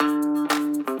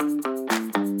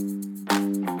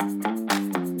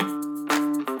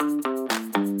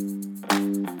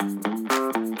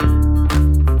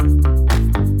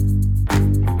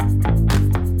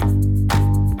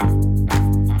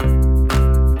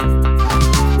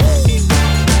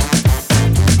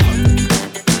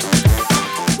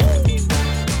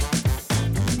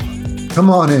Come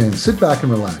on in, sit back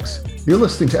and relax. You're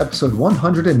listening to episode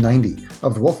 190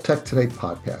 of the WealthTech Today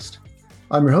podcast.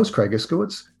 I'm your host, Craig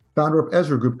Iskowitz, founder of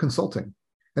Ezra Group Consulting.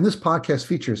 And this podcast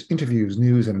features interviews,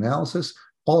 news, and analysis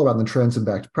all around the trends and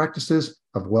best practices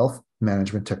of wealth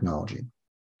management technology.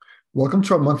 Welcome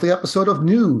to our monthly episode of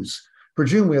news. For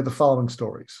June, we have the following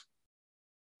stories.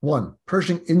 1,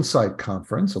 Pershing Insight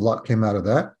Conference. A lot came out of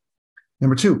that.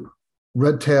 Number 2,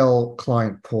 Redtail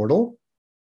Client Portal.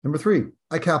 Number 3,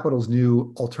 iCapital's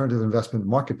new alternative investment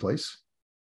marketplace.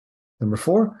 Number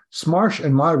 4, Smarsh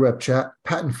and MyRep chat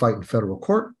patent fight in federal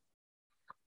court.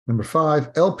 Number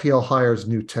 5, LPL hires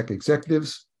new tech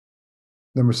executives.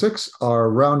 Number 6, our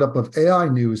roundup of AI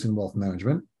news in wealth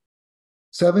management.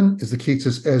 7 is the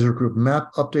Keats's Ezra Group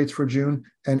map updates for June.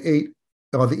 And 8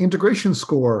 are the integration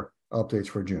score updates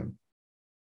for June.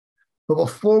 But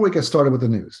before we get started with the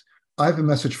news, I have a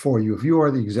message for you if you are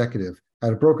the executive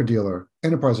at a broker-dealer,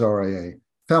 enterprise RIA,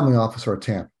 family office, or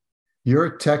TAMP.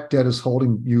 Your tech debt is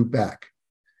holding you back.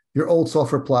 Your old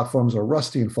software platforms are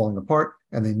rusty and falling apart,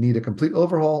 and they need a complete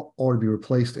overhaul or to be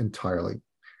replaced entirely.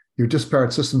 Your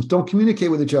disparate systems don't communicate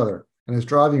with each other, and is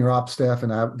driving your ops staff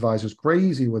and advisors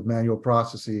crazy with manual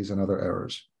processes and other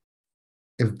errors.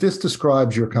 If this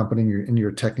describes your company and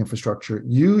your tech infrastructure,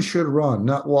 you should run,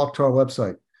 not walk to our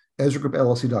website,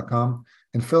 EzraGroupLLC.com,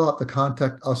 and fill out the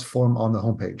Contact Us form on the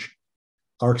homepage.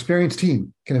 Our experienced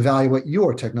team can evaluate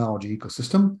your technology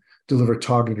ecosystem, deliver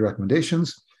targeted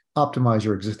recommendations, optimize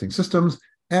your existing systems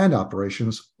and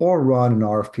operations, or run an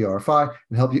RFP RFI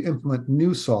and help you implement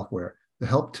new software to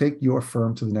help take your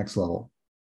firm to the next level.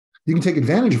 You can take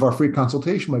advantage of our free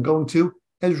consultation by going to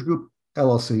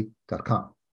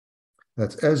EzraGroupLLC.com.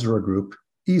 That's Ezra Group,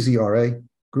 EZRA,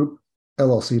 Group,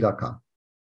 LLC.com.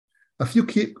 A few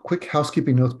quick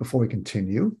housekeeping notes before we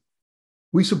continue.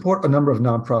 We support a number of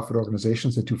nonprofit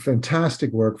organizations that do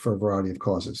fantastic work for a variety of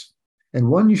causes. And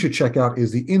one you should check out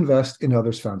is the Invest in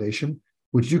Others Foundation,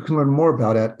 which you can learn more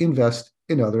about at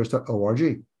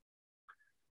investinothers.org.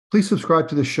 Please subscribe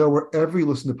to the show wherever you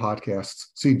listen to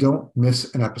podcasts so you don't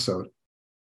miss an episode.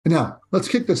 And now, let's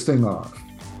kick this thing off.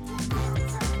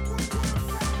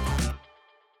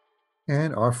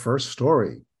 And our first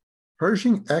story.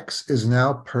 Pershing X is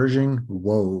now Pershing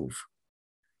Wove.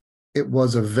 It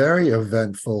was a very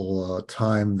eventful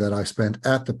time that I spent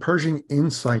at the Pershing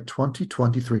Insight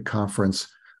 2023 conference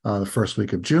the first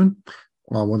week of June.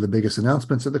 One of the biggest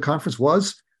announcements at the conference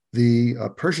was the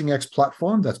Pershing X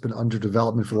platform that's been under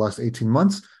development for the last 18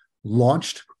 months,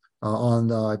 launched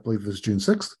on, I believe it was June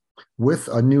 6th, with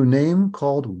a new name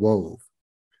called Wove.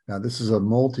 Now, this is a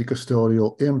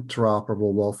multi-custodial,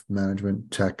 interoperable wealth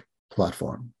management tech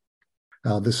platform.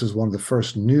 Now, this is one of the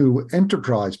first new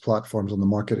enterprise platforms on the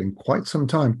market in quite some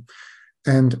time.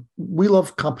 And we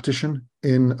love competition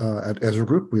at Ezra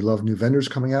Group. We love new vendors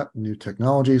coming out, new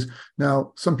technologies.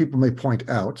 Now, some people may point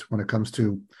out when it comes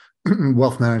to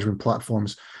wealth management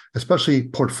platforms, especially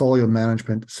portfolio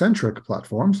management-centric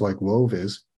platforms like Wove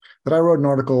is, that I wrote an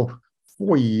article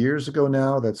 4 years ago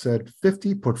now that said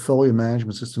 50 portfolio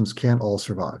management systems can't all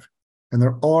survive. And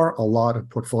there are a lot of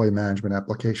portfolio management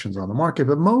applications on the market,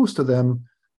 but most of them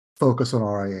focus on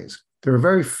RIAs. There are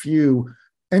very few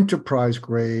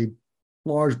enterprise-grade,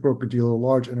 large broker-dealer,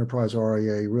 large enterprise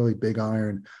RIA, really big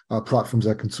iron platforms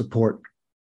that can support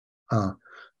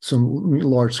some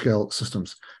large-scale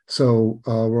systems. So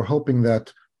we're hoping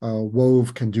that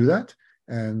Wove can do that,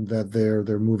 and that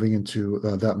they're moving into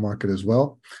that market as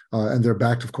well. And they're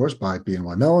backed, of course, by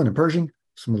BNY Mellon and Pershing,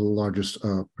 some of the largest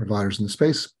providers in the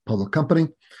space, public company.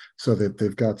 So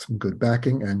they've got some good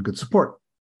backing and good support.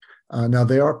 Now,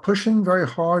 they are pushing very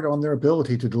hard on their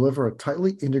ability to deliver a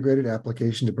tightly integrated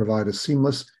application to provide a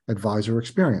seamless advisor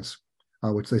experience,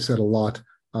 which they said a lot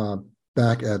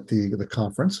back at the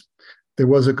conference. There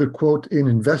was a good quote in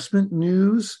Investment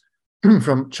News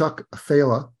from Chuck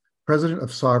Thaler, president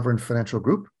of Sovereign Financial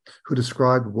Group, who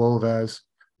described Wove as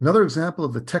another example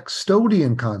of the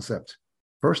tech-custodian concept.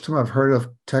 First time I've heard of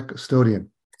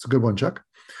tech-custodian. It's a good one, Chuck.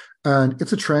 And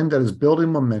it's a trend that is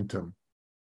building momentum.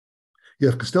 You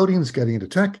have custodians getting into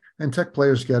tech and tech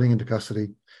players getting into custody.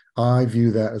 I view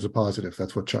that as a positive.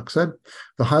 That's what Chuck said.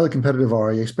 The highly competitive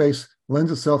RIA space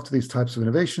lends itself to these types of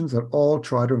innovations that all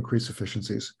try to increase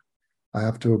efficiencies. I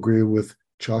have to agree with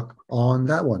Chuck on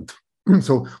that one.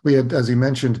 So we had, as he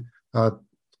mentioned, of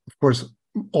course,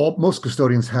 most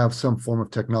custodians have some form of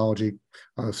technology.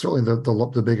 Certainly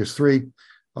the biggest three,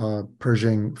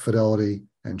 Pershing, Fidelity,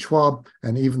 and Schwab,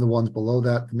 and even the ones below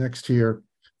that, the next tier,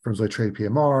 firms like Trade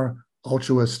PMR,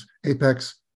 Altruist,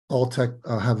 Apex, all tech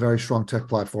have very strong tech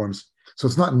platforms. So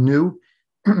it's not new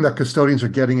that custodians are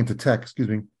getting into tech,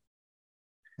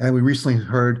 And we recently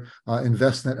heard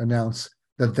Envestnet announce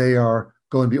that they are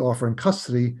going to be offering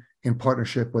custody in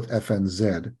partnership with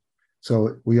FNZ.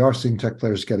 So we are seeing tech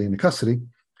players getting into custody,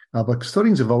 but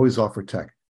custodians have always offered tech.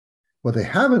 What they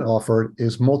haven't offered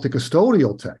is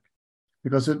multi-custodial tech,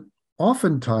 because it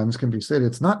oftentimes can be stated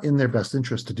it's not in their best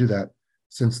interest to do that,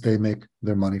 since they make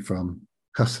their money from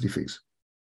custody fees.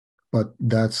 But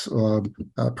that's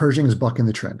Pershing is bucking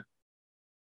the trend.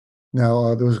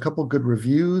 Now, there was a couple of good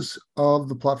reviews of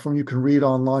the platform you can read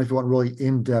online if you want really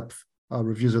in-depth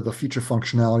reviews of the feature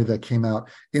functionality that came out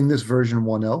in this version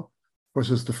 1.0. Of course,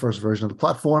 it's the first version of the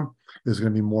platform. There's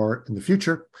going to be more in the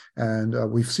future. And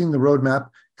we've seen the roadmap,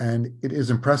 and it is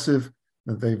impressive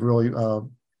that they've really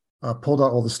pulled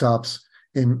out all the stops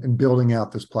in building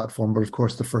out this platform. But of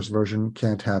course, the first version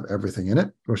can't have everything in it,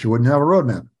 or you wouldn't have a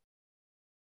roadmap.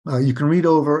 You can read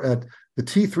over at the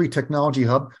T3 Technology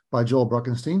Hub by Joel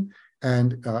Bruckenstein,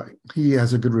 and he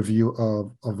has a good review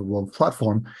of the Wove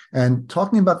platform, and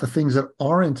talking about the things that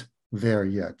aren't there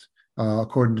yet.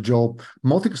 According to Joel,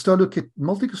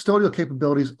 multi-custodial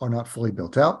capabilities are not fully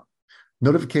built out.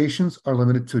 Notifications are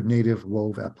limited to native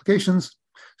Wove applications.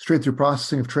 Straight-through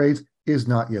processing of trades is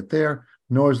not yet there,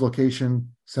 nor is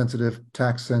location-sensitive,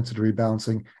 tax-sensitive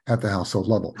rebalancing at the household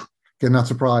level. Again, not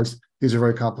surprised. These are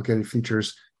very complicated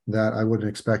features that I wouldn't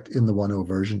expect in the 1.0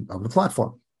 version of the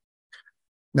platform.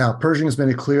 Now, Pershing has made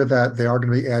it clear that they are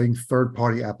going to be adding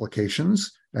third-party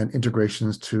applications and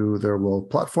integrations to their Wove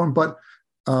platform, but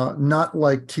not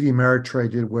like TD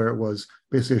Ameritrade did, where it was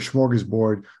basically a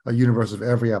smorgasbord, a universe of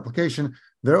every application.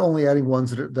 They're only adding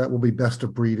ones that will be best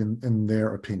of breed in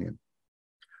their opinion.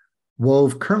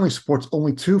 Wove currently supports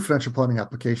only 2 financial planning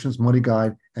applications, Money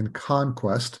Guide and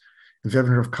Conquest. If you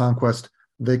haven't heard of Conquest,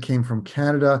 they came from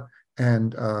Canada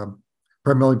and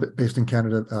primarily based in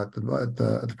Canada at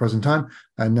the present time.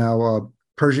 And now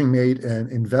Pershing made an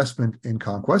investment in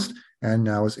Conquest and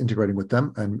now is integrating with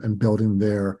them and building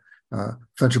their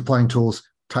financial planning tools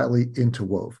tightly into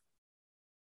Wove.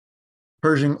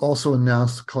 Pershing also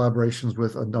announced collaborations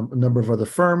with a number of other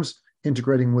firms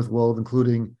integrating with Wove,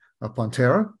 including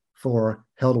Pontera for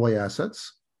held away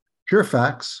assets,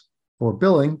 PureFax for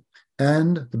billing,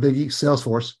 and the biggie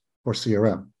Salesforce for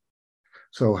CRM.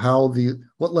 So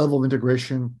what level of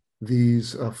integration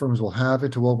these firms will have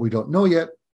into Wove, we don't know yet,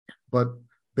 but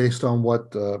based on what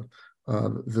the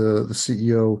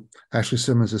CEO Ashley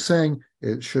Simmons is saying,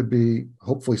 it should be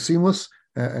hopefully seamless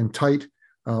and tight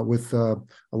with a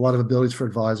lot of abilities for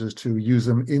advisors to use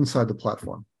them inside the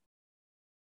platform.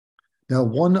 Now,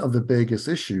 one of the biggest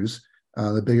issues,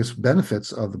 the biggest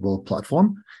benefits of the Wove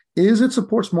platform is it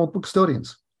supports multiple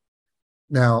custodians.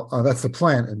 Now, that's the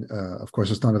plan, and of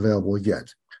course, it's not available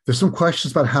yet. There's some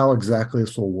questions about how exactly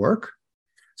this will work,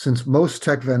 since most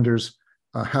tech vendors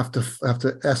have to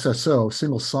SSO,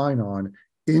 single sign-on,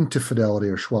 into Fidelity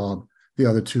or Schwab, the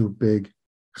other 2 big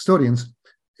custodians,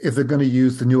 if they're going to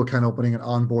use the new account opening and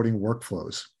onboarding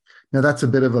workflows. Now, that's a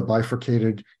bit of a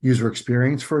bifurcated user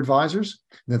experience for advisors,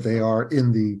 that they are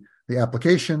in the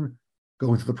application,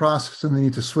 going through the process, and they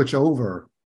need to switch over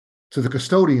to the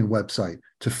custodian website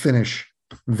to finish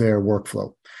their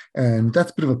workflow. And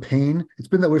that's a bit of a pain. It's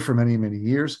been that way for many, many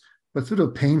years, but it's a bit of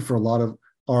a pain for a lot of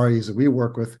RIAs that we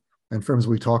work with and firms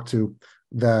we talk to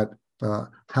that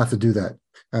have to do that.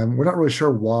 And we're not really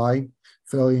sure why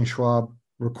Fidelity and Schwab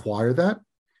require that.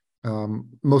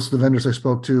 Most of the vendors I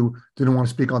spoke to didn't want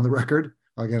to speak on the record.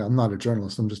 Again, I'm not a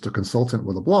journalist. I'm just a consultant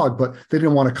with a blog, but they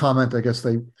didn't want to comment. I guess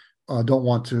they don't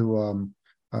want to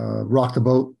rock the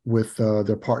boat with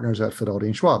their partners at Fidelity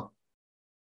and Schwab.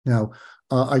 Now,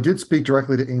 I did speak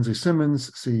directly to Ainsley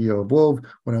Simmons, CEO of Wove,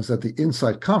 when I was at the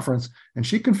Insight conference, and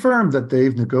she confirmed that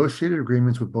they've negotiated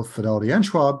agreements with both Fidelity and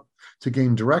Schwab to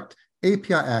gain direct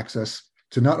API access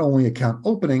to not only account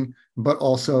opening, but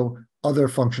also other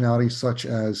functionalities such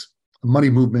as money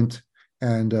movement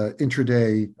and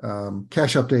intraday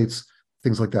cash updates,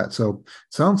 things like that. So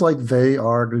it sounds like they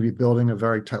are going to be building a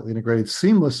very tightly integrated,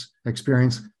 seamless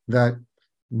experience that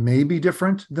may be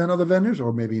different than other vendors,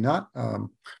 or maybe not.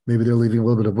 Maybe they're leaving a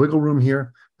little bit of wiggle room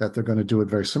here, that they're going to do it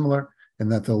very similar,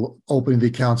 and that they'll open the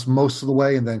accounts most of the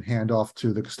way and then hand off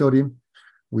to the custodian.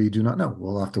 We do not know.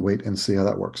 We'll have to wait and see how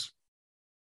that works.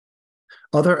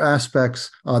 Other aspects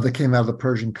that came out of the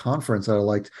Pershing conference that I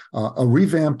liked, a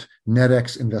revamped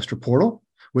NetX investor portal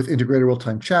with integrated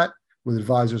real-time chat with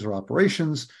advisors or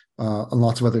operations, and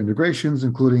lots of other integrations,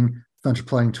 including financial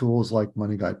planning tools like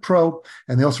Money Guide Pro.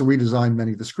 And they also redesigned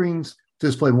many of the screens to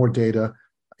display more data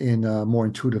in more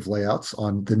intuitive layouts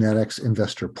on the NetX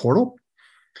investor portal.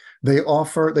 They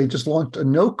just launched a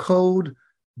no-code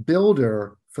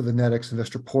builder for the NetX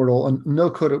investor portal, a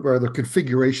no-code, rather,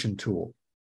 configuration tool.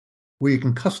 where you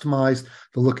can customize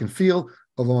the look and feel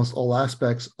of almost all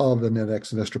aspects of the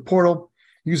NetX Investor Portal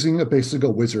using basically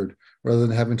a wizard rather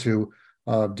than having to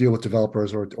deal with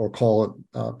developers or call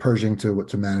it Pershing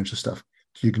to manage the stuff.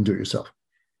 So you can do it yourself.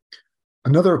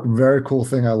 Another very cool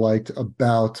thing I liked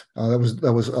about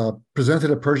that was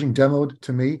presented at Pershing, demoed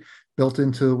to me, built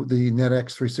into the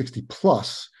NetX 360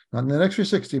 Plus, not NetX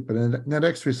 360, but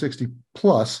NetX 360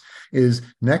 Plus, is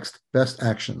Next Best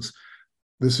Actions.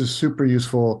 This is super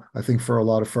useful, I think, for a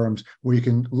lot of firms where you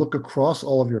can look across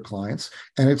all of your clients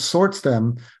and it sorts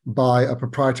them by a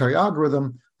proprietary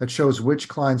algorithm that shows which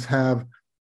clients have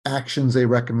actions they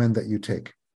recommend that you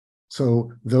take.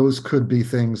 So those could be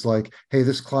things like, hey,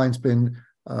 this client's been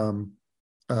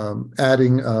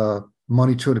adding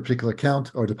money to a particular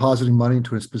account or depositing money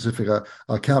into a specific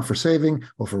account for saving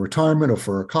or for retirement or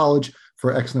for college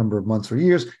for X number of months or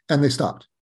years, and they stopped.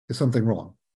 Is something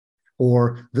wrong?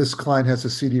 Or this client has a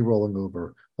CD rolling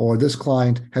over, or this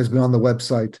client has been on the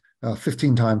website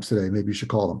 15 times today. Maybe you should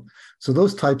call them. So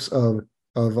those types of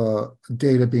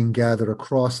data being gathered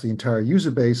across the entire user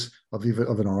base of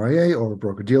an RIA or a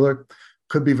broker-dealer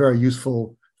could be very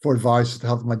useful for advisors to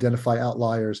help them identify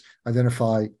outliers,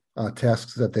 identify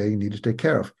tasks that they need to take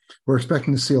care of. We're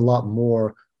expecting to see a lot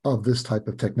more of this type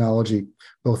of technology,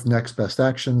 both next best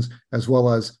actions, as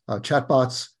well as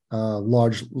chatbots,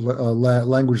 large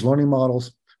language learning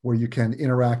models, where you can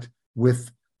interact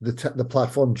with the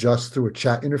platform just through a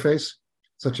chat interface,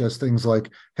 such as things like,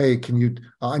 hey,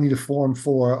 I need a form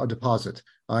for a deposit.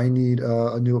 I need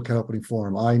a new account opening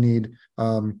form. I need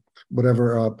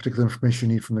whatever particular information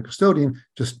you need from the custodian.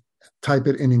 Just type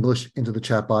it in English into the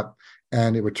chatbot,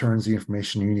 and it returns the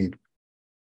information you need.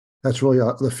 That's really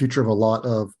the future of a lot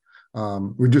of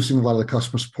reducing a lot of the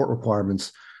customer support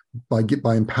requirements by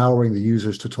empowering the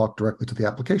users to talk directly to the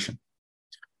application.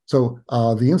 So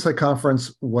the Insight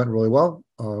Conference went really well.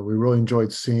 We really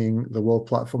enjoyed seeing the Wove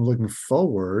platform. Looking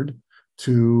forward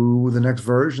to the next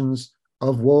versions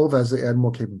of Wove as they add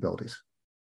more capabilities.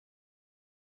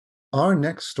 Our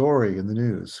next story in the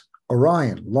news: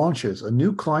 Orion launches a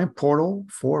new client portal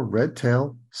for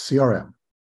Redtail CRM.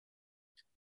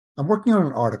 I'm working on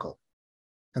an article,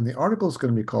 and the article is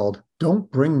going to be called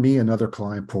 "Don't Bring Me Another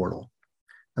Client Portal."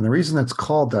 And the reason that's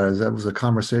called that is that was a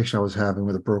conversation I was having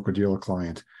with a broker-dealer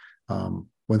client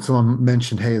when someone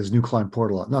mentioned, hey, there's a new client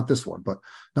portal, not this one, but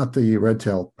not the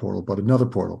Redtail portal, but another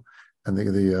portal. And this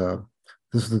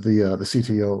is the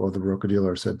CTO of the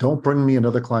broker-dealer said, don't bring me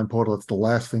another client portal. It's the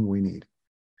last thing we need.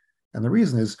 And the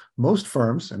reason is most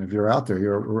firms, and if you're out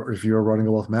there, if you're running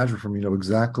a wealth management firm, you know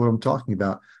exactly what I'm talking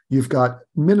about. You've got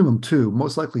minimum two,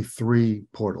 most likely three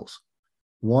portals.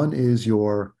 One is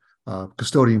your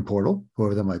custodian portal,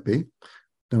 whoever that might be.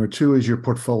 Number two is your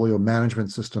portfolio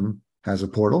management system has a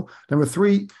portal. Number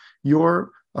three,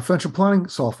 your financial planning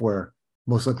software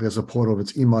most likely has a portal. If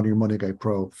it's eMoney or MoneyGuide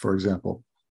Pro, for example.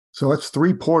 So that's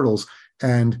three portals.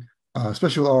 And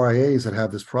especially with RIAs that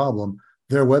have this problem,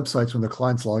 their websites, when their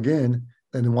clients log in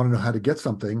and they want to know how to get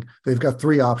something, they've got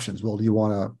three options. Well, do you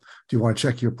want to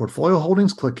check your portfolio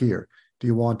holdings? Click here. Do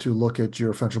you want to look at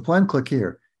your financial plan? Click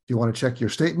here. Do you want to check your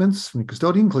statements from your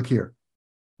custodian? Click here.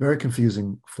 Very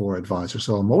confusing for advisors.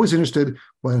 So I'm always interested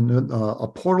when a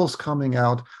portal's coming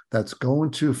out that's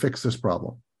going to fix this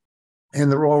problem.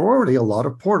 And there are already a lot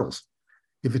of portals.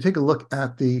 If you take a look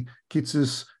at the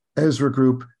Keats's Ezra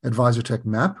Group WealthTech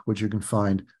map, which you can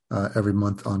find every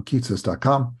month on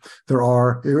keatses.com,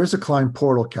 there is a client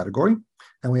portal category,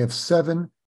 and we have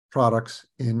 7 products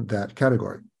in that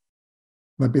category.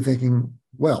 You might be thinking,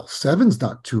 well, 7's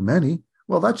not too many.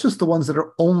 Well, that's just the ones that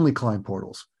are only client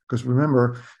portals. Because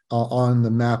remember, on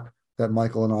the map that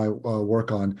Michael and I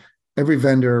work on, every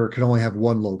vendor can only have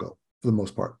one logo for the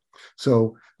most part.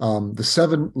 So the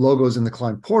 7 logos in the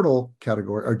client portal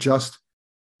category are just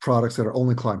products that are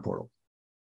only client portal.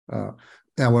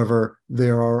 However,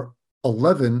 there are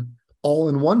 11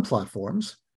 all-in-one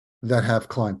platforms that have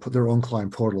their own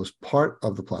client portal as part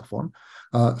of the platform.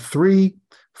 3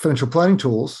 financial planning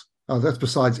tools. That's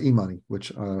besides eMoney,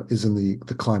 which is in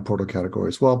the client portal category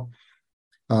as well.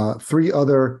 3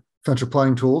 other financial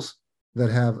planning tools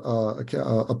that have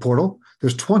a portal.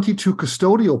 There's 22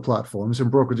 custodial platforms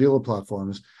and broker-dealer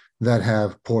platforms that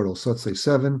have portals. So let's say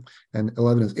 7, and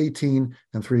 11 is 18,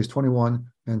 and 3 is 21,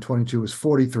 and 22 is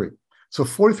 43. So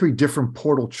 43 different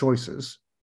portal choices.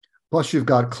 Plus, you've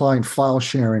got client file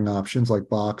sharing options like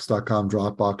Box.com,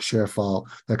 Dropbox, ShareFile.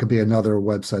 That could be another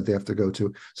website they have to go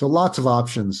to. So lots of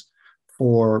options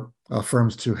for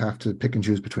firms to have to pick and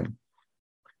choose between.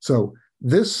 So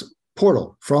this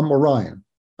portal from Orion,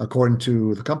 according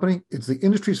to the company, it's the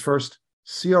industry's first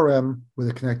CRM with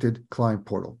a connected client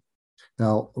portal.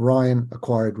 Now, Orion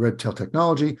acquired Redtail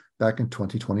Technology back in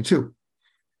 2022.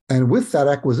 And with that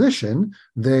acquisition,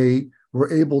 they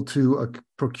were able to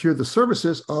procure the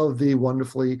services of the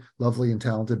wonderfully lovely and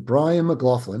talented Brian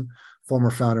McLaughlin,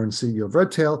 former founder and CEO of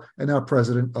Redtail, and now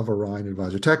president of Orion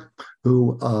Advisor Tech,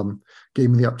 who gave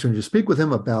me the opportunity to speak with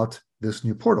him about this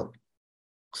new portal.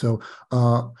 So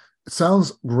it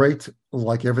sounds great,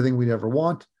 like everything we'd ever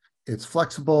want. It's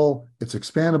flexible, it's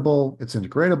expandable, it's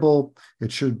integratable.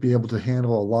 It should be able to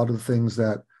handle a lot of the things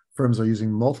that firms are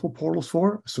using multiple portals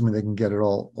for, assuming they can get it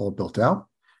all built out.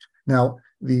 Now,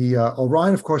 the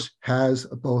Orion, of course, has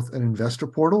both an investor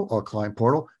portal, or client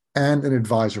portal, and an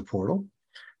advisor portal.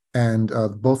 And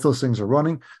both those things are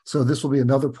running. So this will be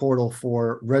another portal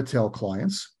for Redtail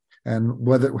clients. And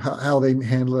how they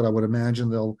handle it, I would imagine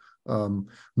they'll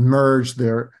merge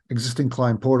their existing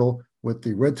client portal with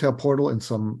the Redtail portal in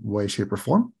some way, shape, or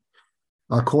form.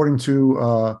 According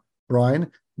to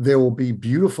Brian, there will be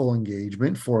beautiful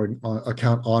engagement for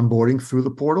account onboarding through the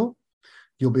portal.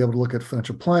 You'll be able to look at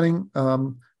financial planning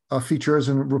features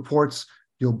and reports.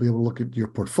 You'll be able to look at your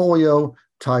portfolio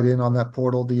tied in on that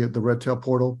portal, the Redtail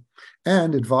portal.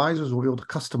 And advisors will be able to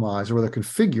customize or rather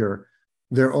configure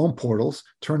their own portals,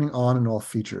 turning on and off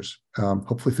features,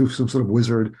 hopefully through some sort of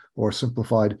wizard or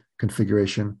simplified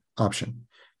configuration option.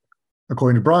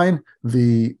 According to Brian,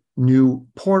 the new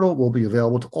portal will be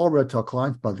available to all Redtail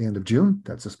clients by the end of June.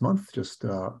 That's this month, just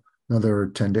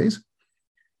another 10 days.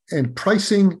 And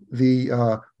pricing,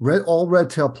 all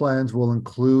Redtail plans will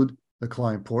include the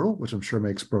client portal, which I'm sure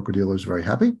makes broker-dealers very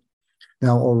happy.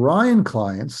 Now, Orion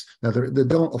clients, they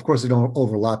don't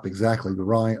overlap exactly,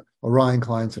 the Orion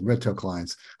clients and Redtail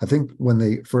clients. I think when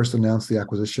they first announced the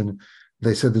acquisition,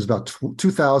 they said there's about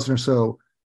 2,000 or so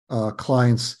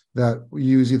clients that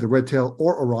use either Redtail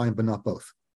or Orion, but not both.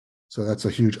 So that's a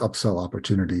huge upsell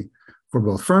opportunity for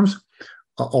both firms.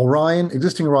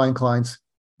 Existing Orion clients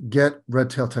get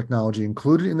Redtail technology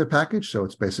included in the package, so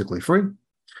it's basically free.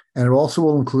 And it also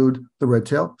will include the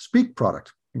Redtail Speak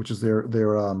product, which is their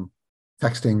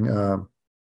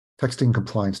texting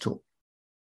compliance tool.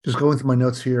 Just going through my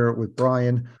notes here with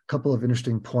Brian, a couple of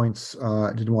interesting points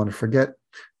I didn't want to forget.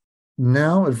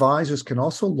 Now, advisors can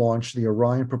also launch the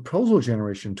Orion proposal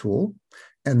generation tool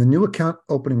and the new account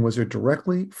opening wizard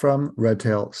directly from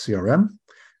Redtail CRM,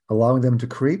 allowing them to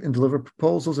create and deliver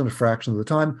proposals in a fraction of the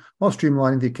time while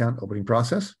streamlining the account opening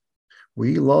process.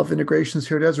 We love integrations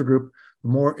here at Ezra Group. The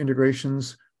more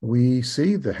integrations we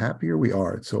see, the happier we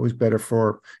are. It's always better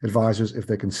for advisors if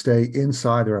they can stay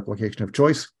inside their application of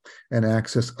choice and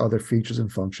access other features and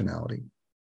functionality.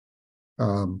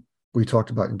 We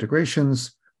talked about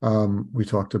integrations. We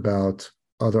talked about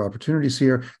other opportunities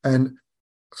here. And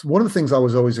one of the things I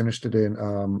was always interested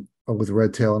in with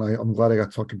Redtail, and I'm glad I got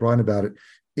to talk to Brian about it,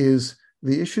 is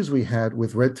the issues we had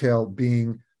with Redtail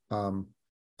being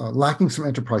lacking some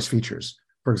enterprise features.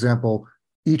 For example,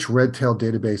 each Redtail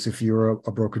database, if you're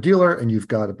a broker-dealer and you've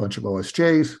got a bunch of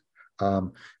OSJs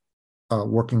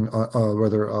working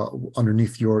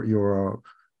underneath your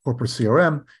corporate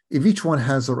CRM, if each one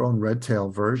has their own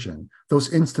Redtail version,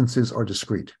 those instances are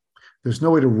discrete. There's no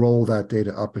way to roll that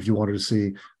data up if you wanted to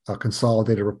see a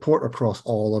consolidated report across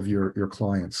all of your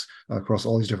clients, across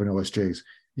all these different OSJs.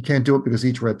 You can't do it because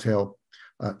each Redtail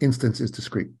instance is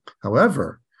discrete.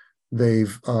 However,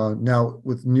 they've now,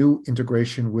 with new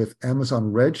integration with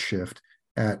Amazon Redshift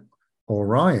at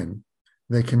Orion,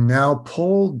 they can now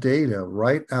pull data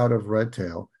right out of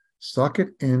Redtail, suck it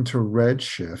into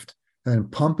Redshift,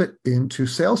 and pump it into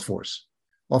Salesforce.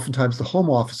 Oftentimes, the home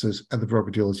offices at the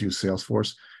broker-dealers use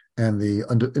Salesforce, and the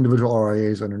individual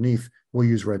RIAs underneath will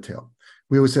use Redtail.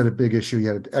 We always had a big issue. You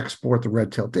had to export the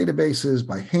Redtail databases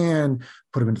by hand,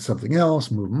 put them into something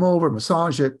else, move them over,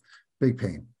 massage it. Big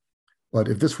pain. But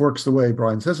if this works the way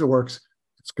Brian says it works,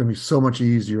 it's going to be so much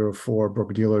easier for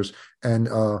broker-dealers and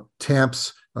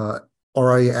TAMPs,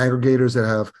 RIA aggregators that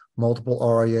have multiple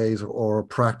RIAs or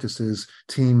practices,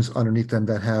 teams underneath them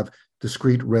that have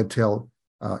discrete Redtail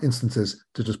instances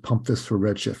to just pump this through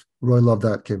Redshift. Really love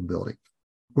that capability.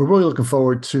 We're really looking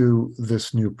forward to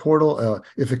this new portal,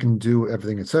 if it can do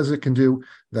everything it says it can do,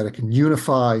 that it can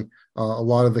unify a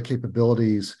lot of the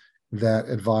capabilities that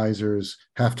advisors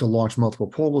have to launch multiple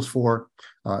portals for.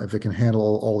 If it can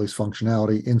handle all these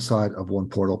functionality inside of one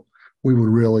portal, we'd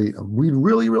really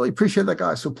appreciate that,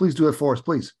 guys. So please do it for us,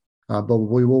 please. But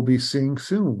we will be seeing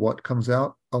soon what comes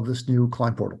out of this new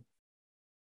client portal.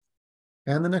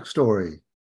 And the next story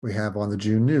we have on the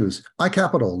June news,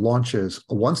 iCapital launches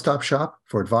a one-stop shop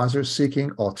for advisors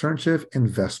seeking alternative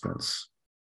investments.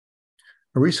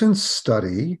 A recent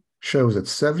study shows that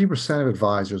 70% of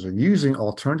advisors are using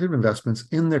alternative investments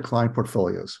in their client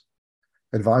portfolios.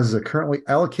 Advisors are currently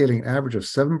allocating an average of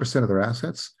 7% of their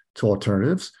assets to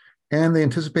alternatives, and they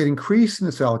anticipate increasing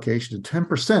this allocation to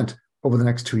 10% over the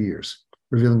next 2 years,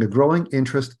 revealing a growing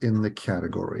interest in the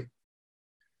category.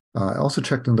 I also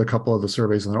checked into a couple of the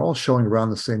surveys, and they're all showing around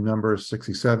the same numbers: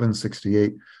 67,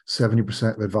 68,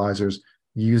 70% of advisors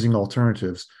using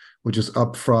alternatives, which is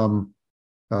up from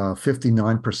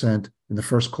 59% in the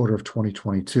first quarter of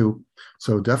 2022.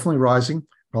 So definitely rising.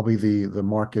 Probably the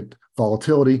market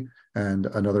volatility and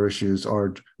other issues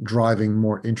are driving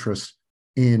more interest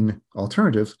in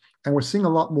alternatives. And we're seeing a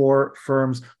lot more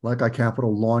firms like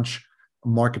iCapital launch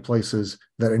marketplaces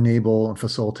that enable and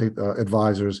facilitate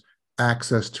advisors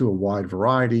access to a wide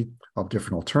variety of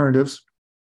different alternatives.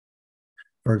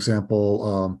 For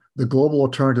example, the global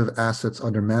alternative assets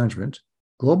under management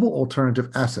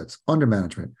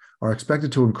are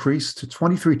expected to increase to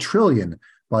 23 trillion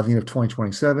by the end of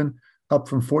 2027, up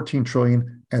from 14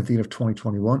 trillion at the end of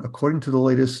 2021, according to the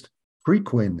latest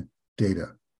Preqin data.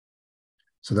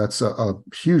 So that's a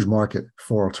huge market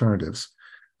for alternatives.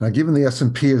 Now, given the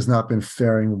S&P has not been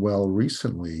faring well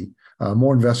recently,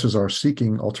 more investors are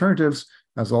seeking alternatives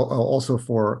also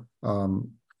for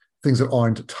things that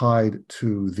aren't tied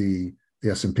to the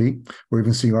S&P. We're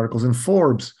even seeing articles in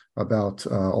Forbes about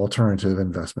alternative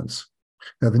investments.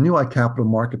 Now, the new iCapital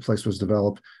marketplace was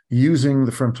developed using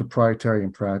the firm's proprietary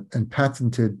and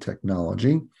patented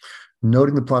technology,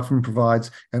 noting the platform provides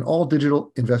an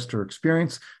all-digital investor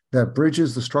experience that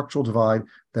bridges the structural divide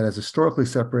that has historically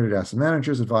separated asset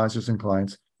managers, advisors, and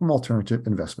clients from alternative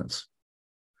investments.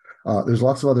 There's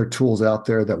lots of other tools out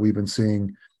there that we've been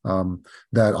seeing that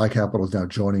iCapital is now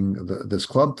joining this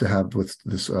club to have with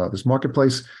this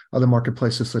marketplace. Other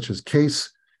marketplaces such as Case,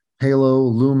 Halo,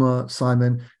 Luma,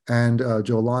 Simon, and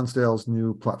Joe Lonsdale's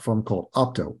new platform called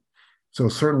Opto. So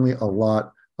certainly a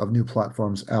lot of new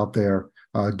platforms out there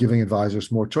giving advisors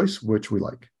more choice, which we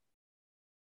like.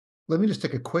 Let me just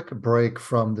take a quick break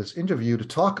from this interview to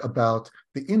talk about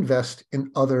the Invest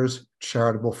in Others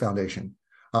charitable foundation.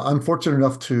 I'm fortunate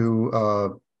enough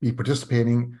to be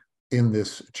participating in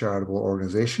this charitable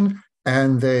organization,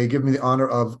 and they give me the honor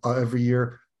of every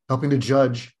year helping to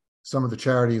judge some of the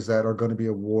charities that are going to be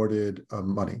awarded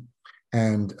money.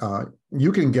 And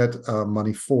you can get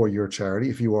money for your charity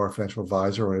if you are a financial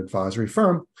advisor or an advisory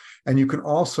firm. And you can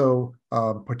also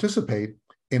participate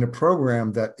in a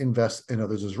program that Invest in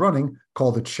Others is running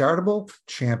called the Charitable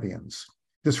Champions.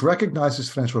 This recognizes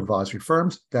financial advisory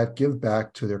firms that give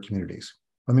back to their communities.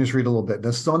 Let me just read a little bit.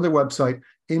 This is on their website,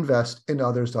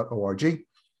 investinothers.org.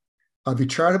 The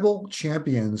Charitable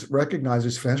Champions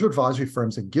recognizes financial advisory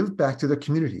firms that give back to their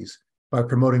communities by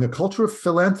promoting a culture of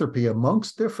philanthropy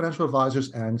amongst their financial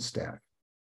advisors and staff.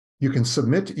 You can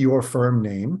submit your firm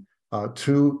name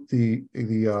to the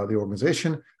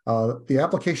organization. The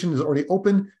application is already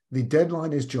open. The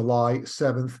deadline is July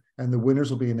 7th, and the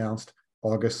winners will be announced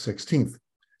August 16th.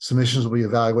 Submissions will be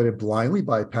evaluated blindly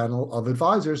by a panel of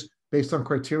advisors based on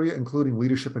criteria including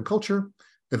leadership and culture,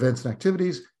 events and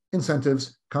activities,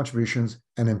 incentives, contributions,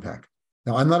 and impact.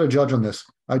 Now, I'm not a judge on this.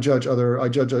 I judge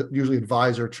usually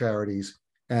advisor charities,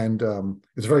 and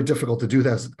it's very difficult to do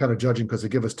that kind of judging because they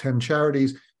give us 10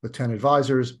 charities with 10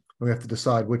 advisors. We have to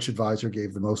decide which advisor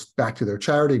gave the most back to their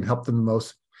charity and helped them the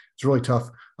most. It's really tough,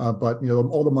 but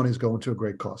all the money is going to a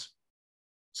great cause.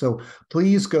 So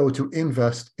please go to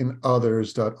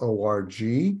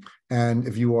investinothers.org, and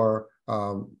if you are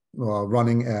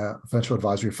running a financial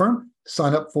advisory firm,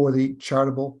 sign up for the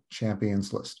Charitable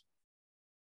Champions list.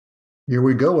 Here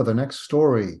we go with the next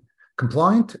story.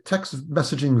 Compliant text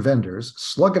messaging vendors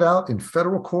slug it out in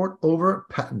federal court over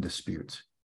patent dispute.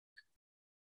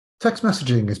 Text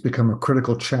messaging has become a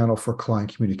critical channel for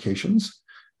client communications.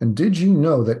 And did you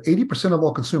know that 80% of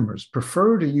all consumers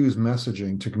prefer to use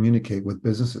messaging to communicate with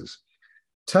businesses?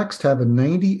 Text have a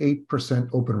 98%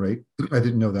 open rate. I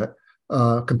didn't know that.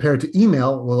 Compared to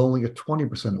email with only a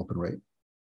 20% open rate.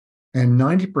 And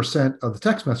 90% of the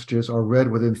text messages are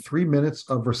read within 3 minutes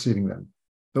of receiving them.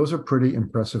 Those are pretty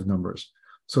impressive numbers.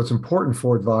 So it's important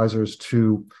for advisors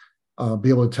to be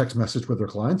able to text message with their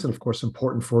clients, and of course,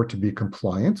 important for it to be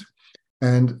compliant.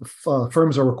 And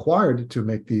firms are required to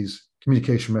make these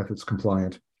communication methods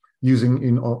compliant,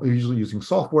 usually using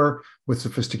software with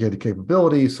sophisticated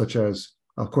capabilities, such as,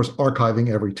 of course, archiving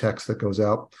every text that goes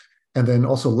out, and then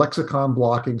also lexicon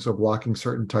blocking, so blocking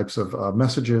certain types of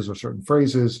messages or certain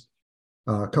phrases,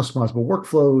 customizable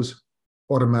workflows,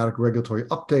 automatic regulatory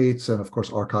updates, and of course,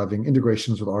 archiving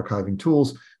integrations with archiving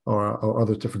tools or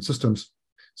other different systems.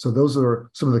 So those are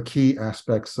some of the key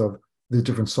aspects of the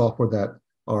different software that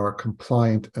are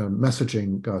compliant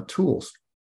messaging tools.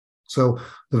 So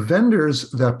the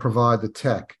vendors that provide the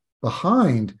tech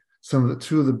behind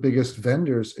two of the biggest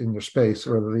vendors in their space,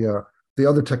 or the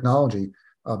other technology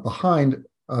behind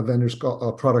vendors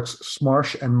products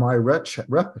Smarsh and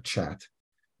MyRepChat.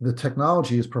 The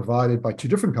technology is provided by two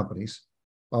different companies.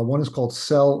 One is called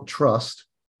Cell Trust.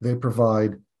 They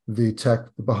provide the tech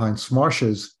behind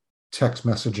Smarsh's text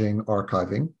messaging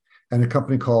archiving, and a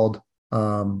company called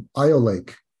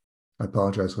IOLake. I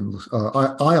apologize.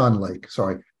 Ion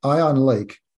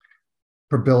Lake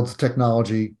builds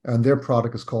technology, and their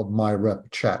product is called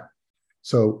MyRepChat.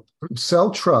 So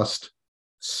Cell Trust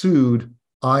sued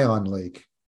Ion Lake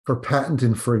for patent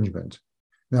infringement.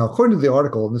 Now, according to the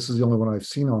article, and this is the only one I've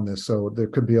seen on this, so there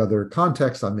could be other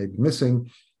context I may be missing.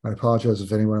 I apologize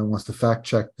if anyone wants to fact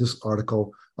check this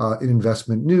article in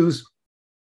Investment News.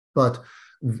 But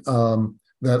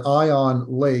that Ion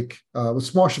Lake,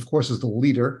 Smarsh, of course, is the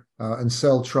leader, and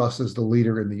Cell Trust is the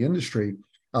leader in the industry.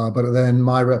 But then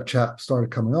MyRepChat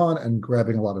started coming on and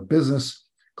grabbing a lot of business,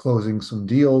 closing some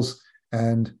deals,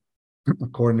 and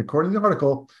according to the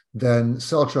article, then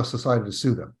Cell Trust decided to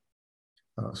sue them.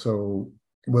 So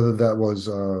whether that was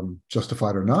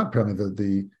justified or not, apparently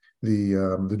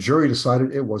the jury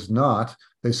decided it was not.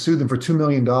 They sued them for $2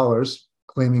 million,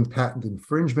 claiming patent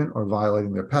infringement or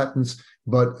violating their patents.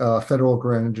 But a federal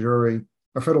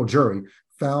jury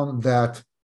found that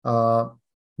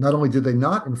not only did they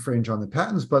not infringe on the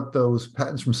patents, but those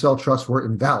patents from Cell Trust were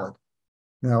invalid.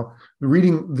 Now,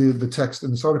 reading the text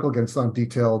in this article, again, it's not a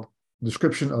detailed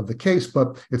description of the case,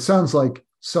 but it sounds like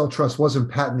Cell Trust wasn't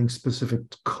patenting specific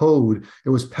code. It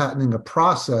was patenting a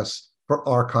process for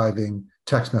archiving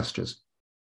text messages.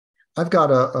 I've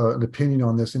got an opinion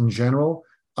on this in general.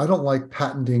 I don't like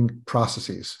patenting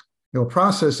processes. A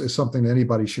process is something that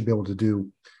anybody should be able to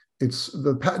do. It's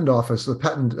the patent office, the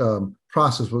patent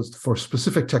process was for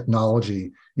specific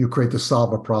technology you create to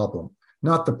solve a problem,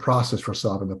 not the process for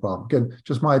solving the problem. Again,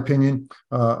 just my opinion.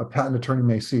 A patent attorney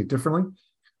may see it differently.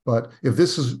 But if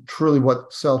this is truly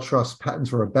what Cell Trust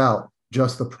patents are about,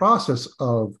 just the process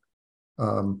of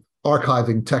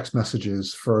archiving text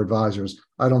messages for advisors,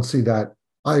 I don't see that.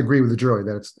 I agree with the jury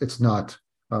that it's not,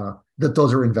 that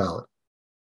those are invalid.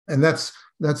 And that's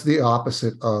the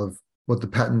opposite of what the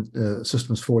patent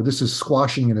system is for. This is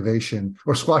squashing innovation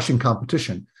or squashing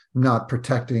competition, not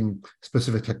protecting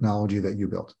specific technology that you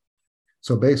built.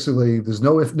 So basically, there's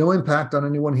no impact on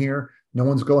anyone here. No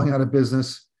one's going out of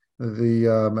business. As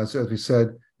we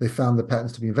said, they found the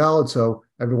patents to be invalid, so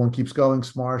everyone keeps going.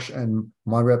 Smarsh and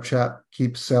MyRepChat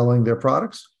keep selling their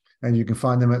products, and you can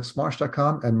find them at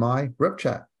smarsh.com and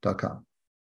myrepchat.com.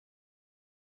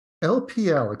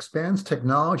 LPL expands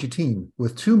technology team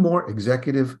with 2 more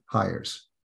executive hires.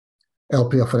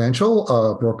 LPL Financial,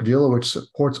 a broker-dealer which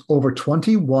supports over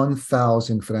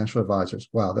 21,000 financial advisors.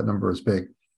 Wow, that number is big.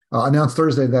 Announced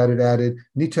Thursday that it added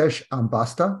Nitesh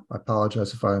Ambasta. I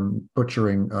apologize if I'm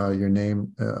butchering your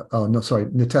name.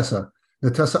 Nitesa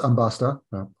Ambasta.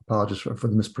 Apologies for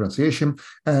the mispronunciation.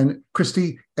 And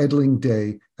Christy Edling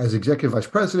Day as Executive Vice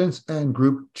Presidents and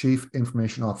Group Chief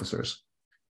Information Officers.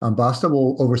 Ambasta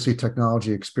will oversee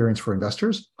technology experience for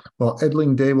investors, while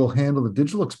Edling Day will handle the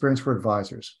digital experience for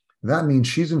advisors. That means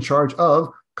she's in charge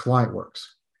of ClientWorks.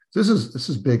 This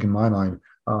is big in my mind.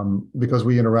 Because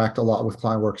we interact a lot with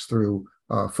ClientWorks through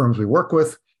firms we work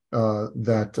with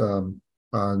that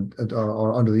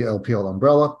are under the LPL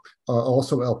umbrella.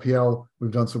 Also, LPL,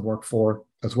 we've done some work for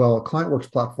as well.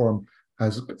 ClientWorks platform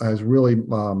has really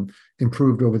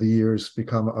improved over the years,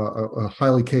 become a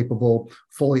highly capable,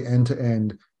 fully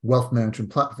end-to-end wealth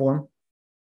management platform.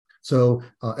 So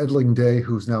Edling Day,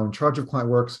 who's now in charge of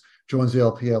ClientWorks, joins the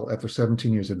LPL after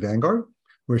 17 years at Vanguard,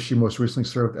 where she most recently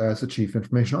served as the Chief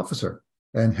Information Officer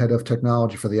and head of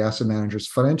technology for the asset managers,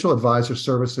 financial advisor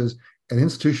services, and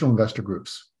institutional investor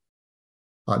groups.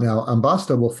 Now,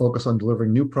 Ambasta will focus on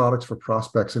delivering new products for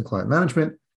prospects in client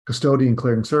management, custodian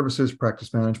clearing services,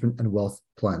 practice management, and wealth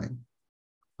planning.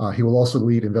 He will also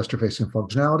lead investor-facing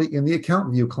functionality in the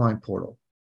Account View client portal.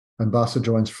 Ambasta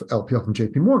joins LPL from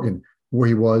JP Morgan, where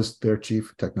he was their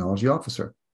chief technology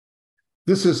officer.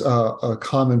 This is a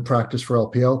common practice for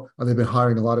LPL. They've been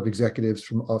hiring a lot of executives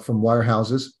from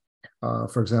wirehouses.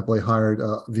 For example, they hired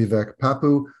Vivek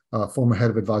Papu, former head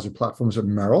of advisor platforms at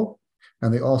Merrill,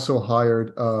 and they also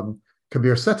hired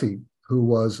Kabir Sethi, who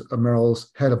was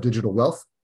Merrill's head of digital wealth.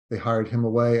 They hired him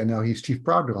away, and now he's chief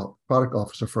product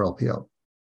officer for LPL.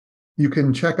 You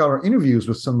can check out our interviews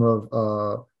with some of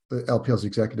the LPL's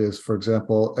executives. For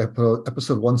example,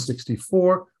 episode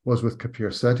 164 was with Kabir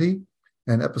Sethi,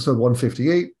 and episode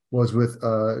 158 was with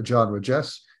John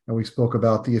Rajesh, and we spoke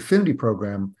about the Affinity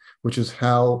program, which is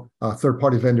how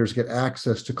third-party vendors get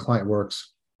access to ClientWorks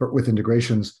with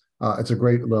integrations It's a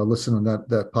great listen on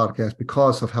that podcast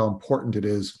because of how important it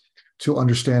is to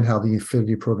understand how the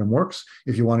Affinity program works.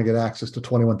 If you want to get access to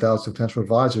 21,000 potential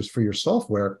advisors for your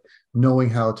software, knowing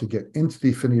how to get into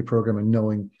the Affinity program and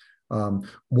knowing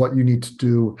what you need to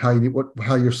do,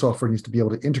 how your software needs to be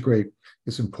able to integrate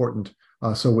is important.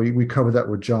 So we covered that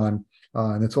with John,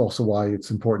 and it's also why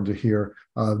it's important to hear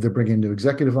they're bringing a new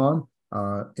executive on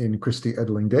in Christy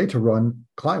Edling Day to run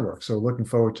ClientWorks. So looking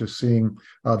forward to seeing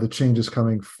the changes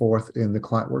coming forth in the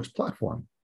ClientWorks platform.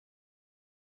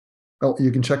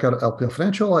 You can check out LPL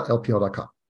Financial at lpl.com.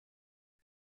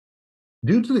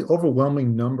 Due to the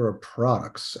overwhelming number of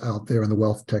products out there in the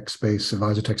wealth tech space,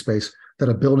 advisor tech space, that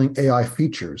are building AI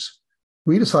features,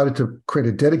 we decided to create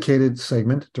a dedicated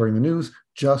segment during the news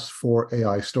just for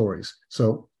AI stories.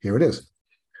 So here it is.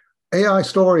 AI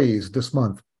stories this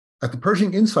month. At the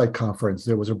Pershing Insight Conference,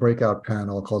 there was a breakout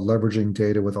panel called Leveraging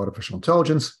Data with Artificial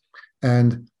Intelligence.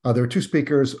 And there were two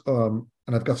speakers,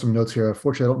 and I've got some notes here.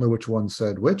 Unfortunately, I don't know which one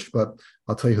said which, but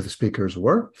I'll tell you who the speakers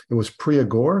were. It was Priya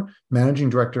Gore, Managing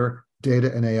Director,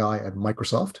 Data and AI at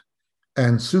Microsoft,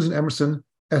 and Susan Emerson,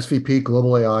 SVP,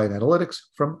 Global AI and Analytics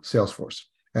from Salesforce.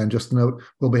 And just to note,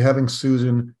 we'll be having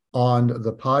Susan on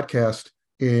the podcast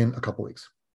in a couple weeks.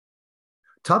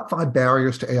 Top 5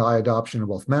 barriers to AI adoption in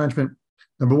wealth management.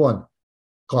 Number 1,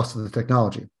 cost of the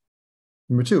technology.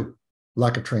 Number 2,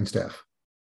 lack of trained staff.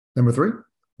 Number 3,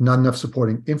 not enough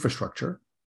supporting infrastructure.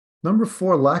 Number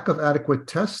 4, lack of adequate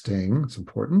testing. It's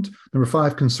important. Number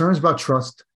 5, concerns about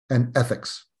trust and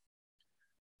ethics.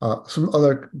 Some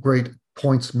other great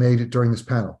points made during this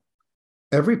panel.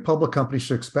 Every public company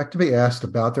should expect to be asked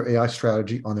about their AI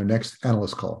strategy on their next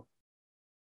analyst call.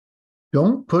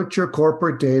 Don't put your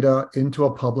corporate data into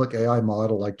a public AI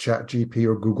model like ChatGPT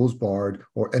or Google's Bard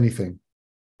or anything.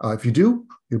 If you do,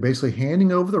 you're basically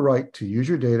handing over the right to use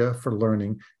your data for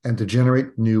learning and to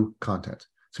generate new content.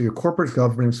 So your corporate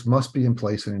governance must be in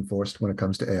place and enforced when it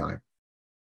comes to AI.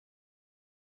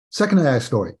 Second AI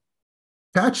story,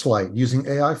 Catchlight using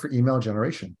AI for email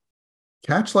generation.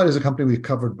 Catchlight is a company we've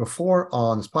covered before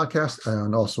on this podcast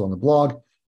and also on the blog.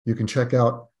 You can check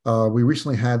out, we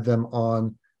recently had them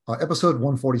on episode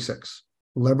 146,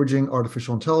 Leveraging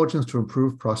Artificial Intelligence to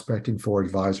Improve Prospecting for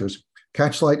Advisors.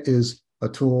 Catchlight is a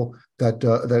tool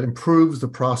that improves the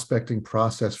prospecting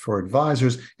process for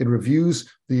advisors. It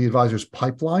reviews the advisor's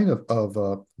pipeline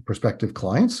of prospective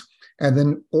clients and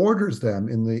then orders them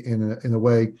in a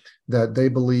way that they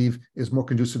believe is more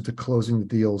conducive to closing the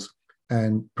deals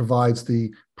and provides the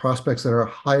prospects that are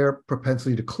higher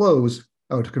propensity to close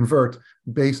or to convert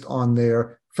based on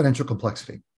their financial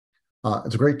complexity.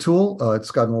 It's a great tool. It's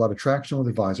gotten a lot of traction with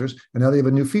advisors. And now they have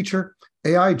a new feature,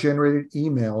 AI-generated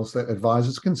emails that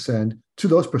advisors can send to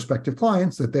those prospective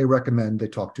clients that they recommend they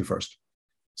talk to first.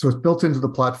 So it's built into the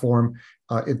platform.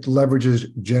 It leverages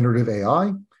generative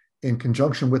AI in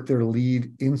conjunction with their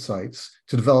lead insights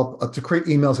to develop, to create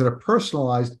emails that are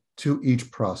personalized to each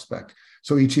prospect.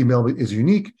 So each email is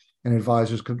unique, and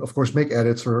advisors can, of course, make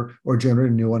edits or generate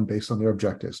a new one based on their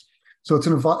objectives. So it's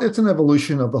an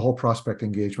evolution of the whole prospect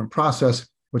engagement process,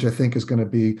 which I think is going to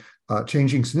be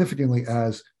changing significantly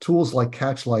as tools like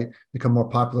Catchlight become more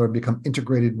popular, become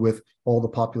integrated with all the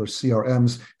popular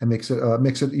CRMs, and makes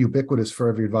it ubiquitous for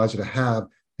every advisor to have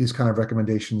these kind of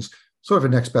recommendations, sort of a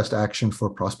next best action for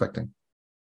prospecting.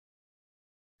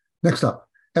 Next up,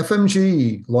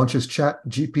 FMG launches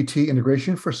ChatGPT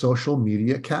integration for social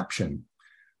media caption.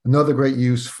 Another great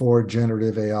use for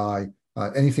generative AI,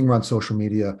 anything around social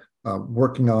media,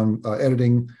 working on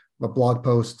editing blog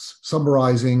posts,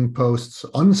 summarizing posts,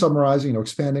 unsummarizing,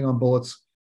 expanding on bullets.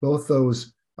 Both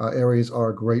those areas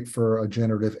are great for a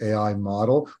generative AI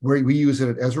model. We use it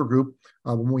at Ezra Group.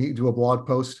 When we do a blog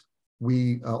post,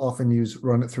 we often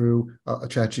run it through a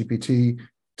ChatGPT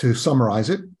to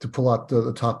summarize it, to pull out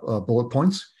the top bullet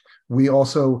points. We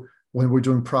also, when we're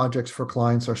doing projects for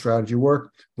clients, our strategy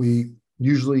work, we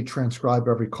usually transcribe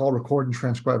every call, record and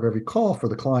transcribe every call for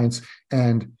the clients,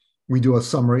 and we do a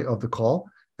summary of the call.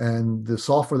 And the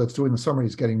software that's doing the summary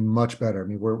is getting much better. I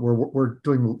mean, we're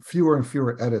doing fewer and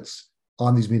fewer edits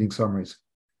on these meeting summaries.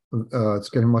 It's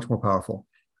getting much more powerful.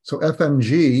 So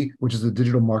FMG, which is the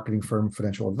digital marketing firm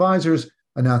Financial Advisors,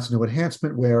 announced a new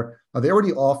enhancement where they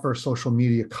already offer social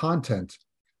media content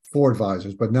for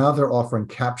advisors, but now they're offering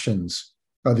captions,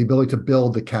 the ability to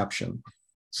build the caption.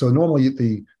 So normally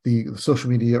the social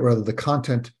media, or rather the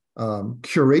content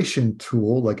curation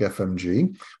tool like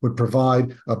FMG would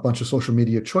provide a bunch of social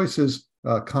media choices,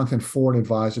 content for an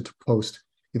advisor to post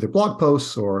either blog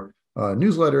posts or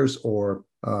newsletters or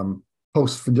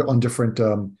posts on different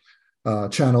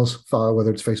channels,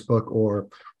 whether it's Facebook or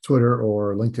Twitter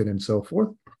or LinkedIn and so forth.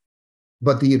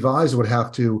 But the advisor would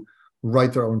have to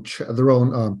write their own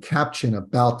caption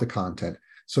about the content.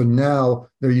 So now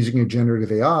they're using a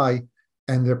generative AI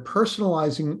and they're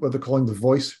personalizing what they're calling the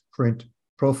voice print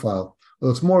profile.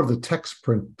 Well, it's more of the text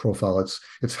print profile.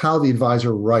 It's how the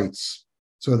advisor writes.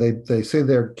 So they say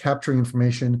they're capturing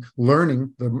information,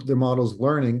 learning, their model's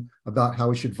learning about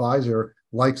how each advisor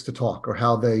likes to talk or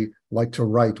how they like to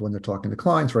write when they're talking to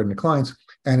clients, writing to clients,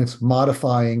 and it's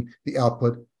modifying the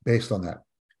output based on that.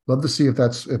 Love to see if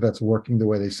that's working the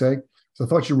way they say. So I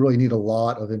thought you really need a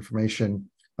lot of information,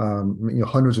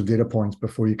 hundreds of data points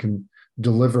before you can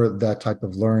deliver that type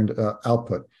of learned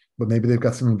output. But maybe they've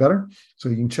got something better. So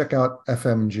you can check out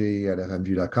FMG at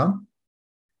fmg.com.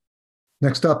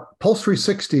 Next up, Pulse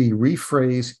 360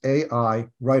 Rephrase AI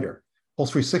Writer.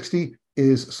 Pulse 360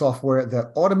 is software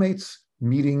that automates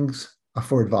meetings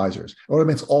for advisors. It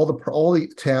automates all the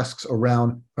tasks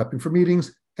around prepping for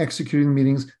meetings, executing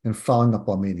meetings, and following up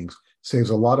on meetings.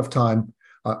 Saves a lot of time.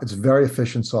 It's very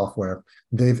efficient software.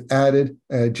 They've added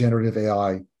a generative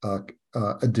AI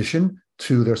addition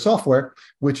to their software,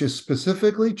 which is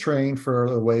specifically trained for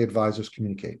the way advisors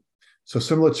communicate. So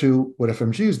similar to what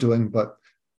FMG is doing, but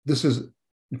this is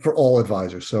for all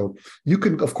advisors. So you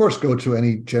can, of course, go to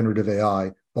any generative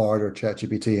AI, Bard or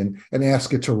ChatGPT, and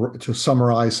ask it to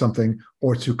summarize something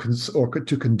or to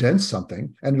condense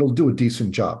something, and it'll do a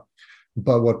decent job.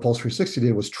 But what Pulse 360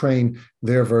 did was train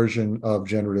their version of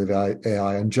generative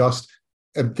AI on just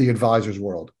the advisor's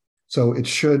world. So it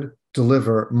should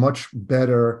deliver much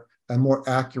better and more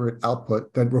accurate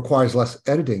output that requires less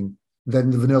editing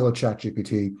than the vanilla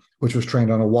ChatGPT, which was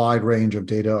trained on a wide range of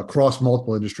data across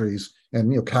multiple industries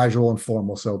and casual and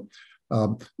formal. So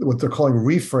what they're calling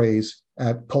rephrase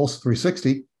at Pulse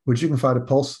 360, which you can find at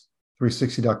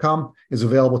pulse360.com, is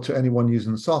available to anyone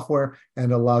using the software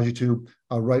and allows you to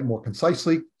write more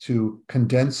concisely, to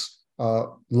condense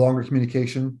longer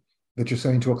communication that you're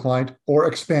sending to a client, or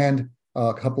expand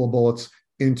a couple of bullets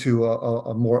into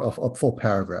a full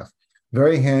paragraph.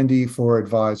 Very handy for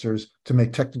advisors to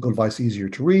make technical advice easier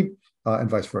to read, and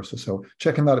vice versa. So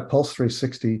check them out at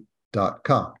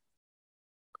pulse360.com.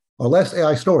 Our last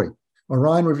AI story,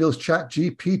 Orion reveals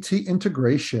ChatGPT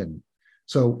integration.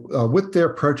 So with their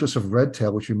purchase of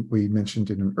Redtail, which we mentioned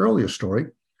in an earlier story,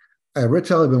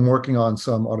 Redtail had been working on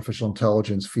some artificial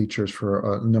intelligence features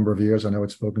for a number of years. I know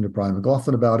I'd spoken to Brian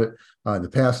McLaughlin about it in the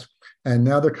past, and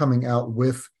now they're coming out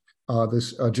with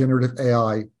this generative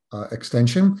AI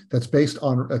extension that's going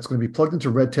to be plugged into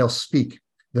Redtail Speak,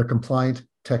 their compliant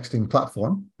texting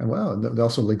platform. And it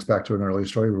also links back to an earlier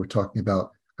story where we were talking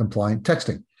about compliant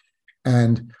texting.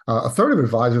 And a third of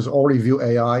advisors already view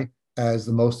AI as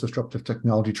the most disruptive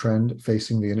technology trend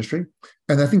facing the industry.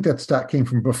 And I think that stat came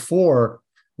from before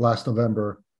last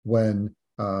November when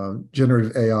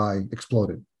generative AI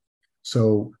exploded.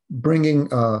 So bringing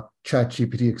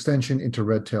ChatGPT extension into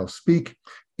Redtail Speak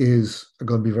is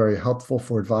going to be very helpful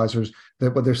for advisors.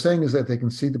 That what they're saying is that they can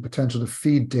see the potential to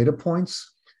feed data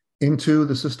points into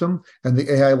the system, and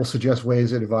the AI will suggest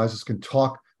ways that advisors can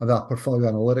talk about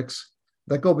portfolio analytics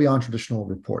that go beyond traditional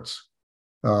reports.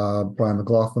 Brian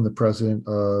McLaughlin, the president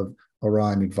of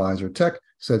Orion Advisor Tech,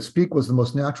 said Speak was the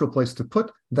most natural place to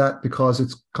put that because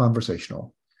it's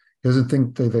conversational. He doesn't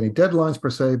think they have any deadlines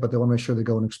per se, but they want to make sure they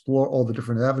go and explore all the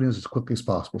different avenues as quickly as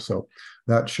possible. So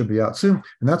that should be out soon.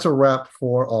 And that's a wrap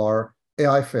for our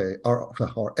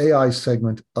AI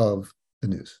segment of the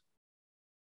news.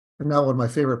 And now one of my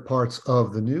favorite parts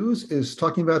of the news is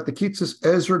talking about the Keats's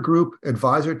Ezra Group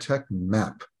Advisor Tech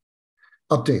Map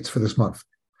updates for this month.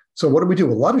 So what do we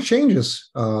do? A lot of changes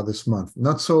this month.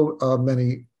 Not so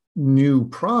many new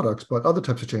products, but other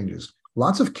types of changes.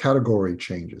 Lots of category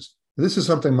changes. This is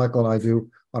something Michael and I do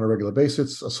on a regular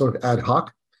basis, sort of ad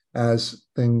hoc as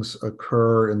things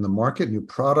occur in the market. New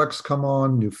products come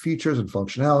on, new features and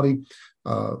functionality.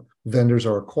 Vendors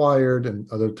are acquired and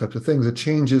other types of things. It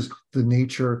changes the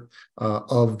nature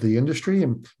of the industry,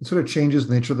 and it sort of changes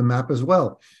the nature of the map as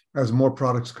well. As more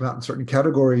products come out in certain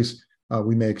categories,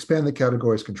 we may expand the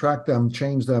categories, contract them,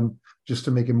 change them, just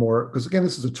to make it more, because again,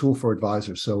 this is a tool for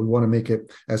advisors. So we want to make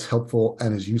it as helpful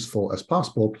and as useful as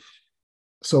possible.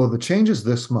 So the changes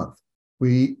this month,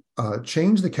 we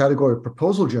changed the category of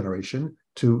proposal generation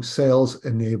to sales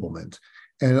enablement.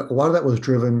 And a lot of that was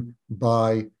driven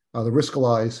by the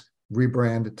Riskalyze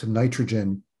rebrand to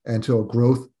Nitrogen and to a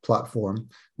growth platform,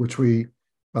 which we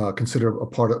consider a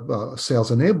part of sales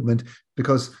enablement,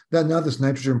 because now this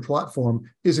Nitrogen platform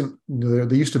isn't,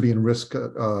 they used to be in risk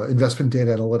investment data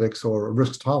analytics or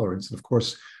risk tolerance. And of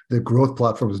course, the growth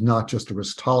platform is not just a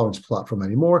risk tolerance platform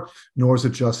anymore, nor is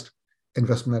it just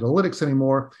investment analytics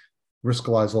anymore.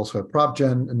 Riskalyze also had prop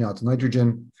gen, and now it's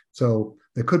Nitrogen. So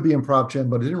they could be in prop gen,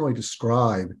 but it didn't really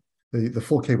describe the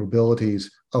full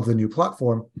capabilities of the new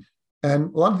platform.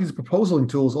 And a lot of these proposaling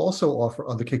tools also offer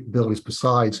other capabilities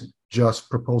besides just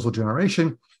proposal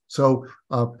generation. So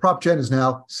PropGen is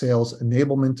now sales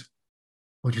enablement,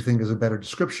 which you think is a better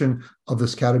description of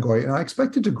this category. And I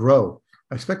expect it to grow.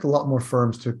 I expect a lot more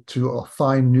firms to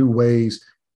find new ways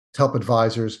to help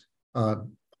advisors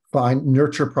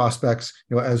nurture prospects.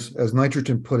 As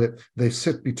Nitrogen put it, they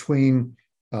sit between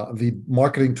the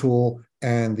marketing tool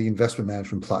and the investment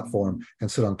management platform and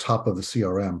sit on top of the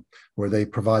CRM, where they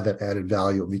provide that added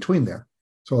value in between there.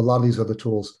 So a lot of these other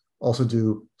tools also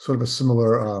do sort of a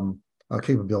similar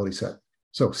capability set.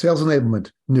 So sales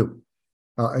enablement, new.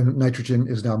 And Nitrogen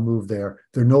is now moved there.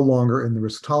 They're no longer in the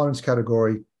risk tolerance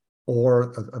category,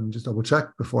 or I'm just double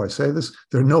check before I say this,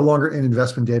 they're no longer in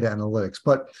investment data analytics,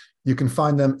 but you can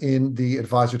find them in the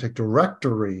WealthTech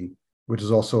directory, which is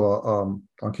also on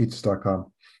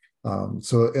Keatis.com.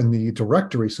 So in the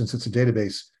directory, since it's a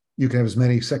database, you can have as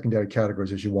many secondary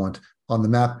categories as you want. On the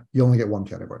map, you only get one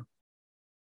category.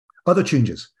 Other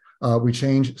changes. We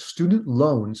changed student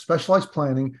loan, specialized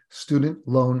planning, student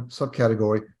loan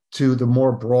subcategory to the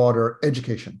more broader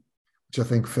education, which I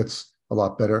think fits a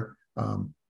lot better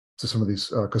to some of these,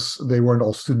 because they weren't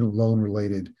all student loan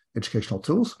related educational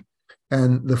tools.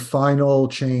 And the final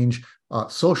change,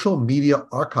 social media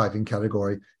archiving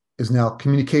category is now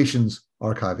communications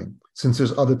archiving. Since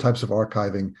there's other types of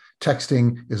archiving,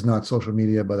 texting is not social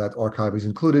media, but that archive is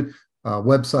included.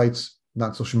 Websites,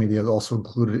 not social media, is also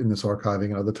included in this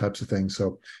archiving and other types of things.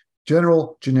 So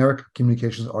generic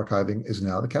communications archiving is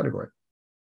now the category.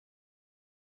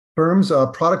 Firms,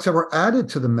 products that were added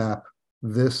to the map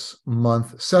this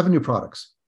month, 7 new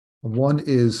products. One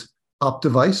is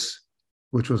OpDevice,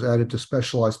 which was added to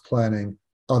specialized planning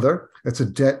other. It's a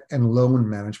debt and loan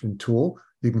management tool.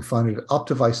 You can find it at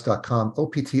optivice.com,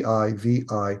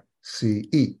 OPTIVICE.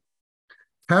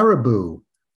 Caribou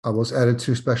was added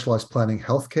to specialized planning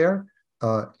healthcare.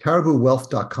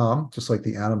 CaribouWealth.com, just like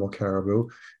the animal caribou,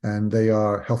 and they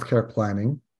are healthcare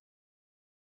planning.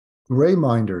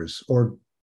 Grayminders,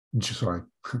 sorry,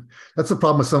 that's the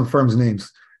problem with some firms'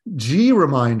 names.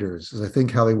 G-Reminders is, I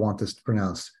think, how they want this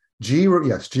pronounced.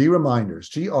 G-Reminders, GREMINDERS.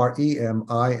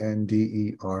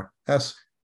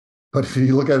 But if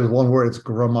you look at it as one word, it's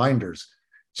reminders.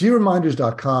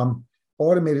 Greminders.com,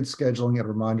 automated scheduling and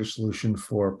reminder solution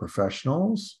for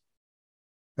professionals.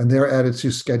 And they're added to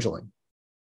scheduling.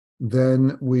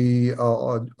 Then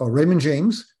Raymond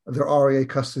James, their RIA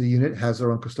custody unit, has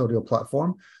their own custodial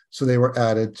platform. So they were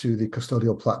added to the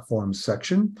custodial platforms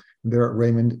section. They're at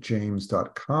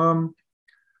raymondjames.com.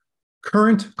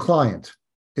 Current Client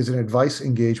is an advice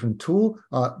engagement tool.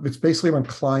 It's basically around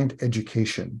client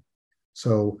education.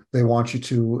 So they want you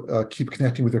to keep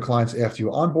connecting with your clients after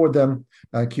you onboard them,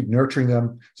 keep nurturing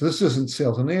them. So this isn't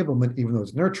sales enablement, even though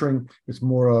it's nurturing. It's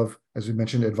more of, as we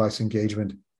mentioned, advice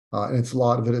engagement. And it's a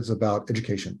lot of it is about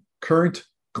education. Current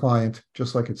Client,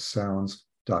 just like it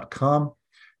sounds.com.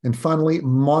 And finally,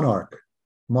 Monarch.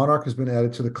 Monarch has been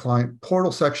added to the client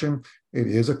portal section. It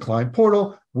is a client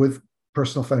portal with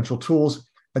personal financial tools.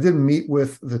 I did meet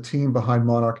with the team behind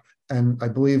Monarch, and I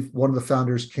believe one of the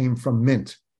founders came from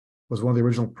Mint, was one of the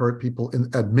original people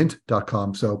at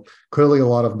mint.com. So clearly a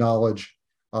lot of knowledge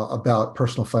about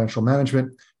personal financial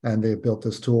management, and they built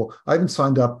this tool. I haven't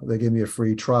signed up. They gave me a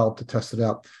free trial to test it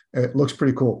out. It looks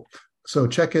pretty cool. So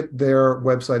check it. Their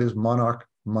website is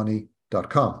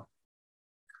monarchmoney.com.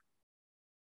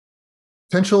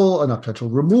 Potential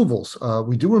removals.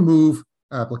 We do remove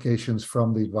applications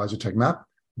from the WealthTech map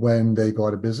when they go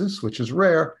out of business, which is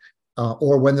rare,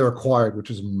 or when they're acquired, which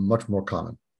is much more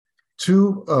common.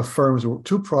 Two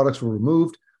products were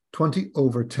removed.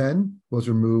 20over10 was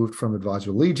removed from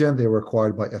Advisor Lead Gen. They were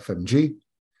acquired by FMG.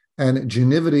 And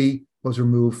Genivity was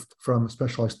removed from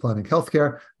Specialized Planning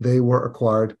Healthcare. They were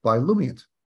acquired by Lumient.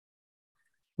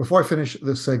 Before I finish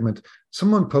this segment,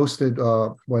 someone posted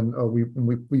when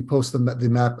we post the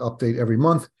map update every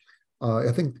month. I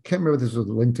can't remember if this was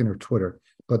LinkedIn or Twitter,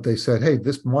 but they said, "Hey,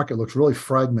 this market looks really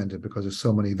fragmented because there's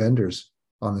so many vendors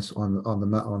on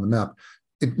the map."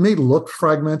 It may look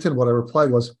fragmented. What I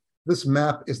replied was, "This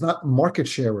map is not market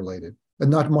share related and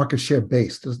not market share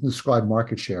based. It doesn't describe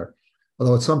market share,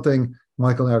 although it's something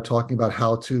Michael and I are talking about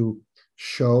how to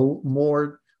show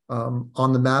more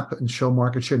on the map and show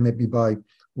market share, maybe by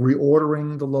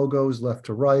reordering the logos left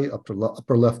to right, upper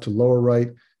left to lower right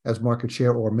as market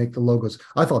share, or make the logos.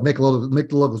 I thought make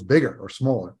the logos bigger or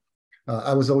smaller.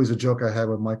 I was always a joke I had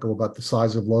with Michael about the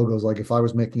size of logos. Like if I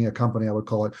was making a company, I would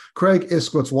call it Craig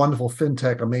Iskwitz's Wonderful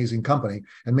FinTech Amazing Company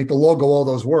and make the logo all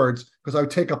those words because I would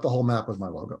take up the whole map with my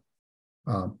logo.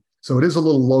 So it is a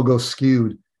little logo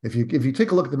skewed If you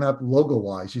take a look at the map logo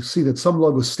wise, you see that some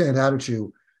logos stand out at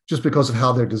you just because of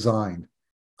how they're designed,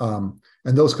 and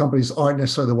those companies aren't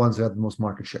necessarily the ones that have the most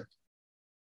market share.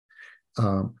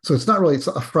 So it's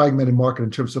a fragmented market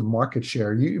in terms of market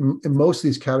share. In most of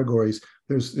these categories,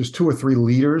 there's two or three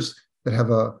leaders that have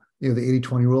the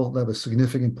 80-20 rule, that have a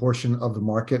significant portion of the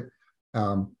market.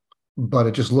 But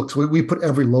it just looks, we put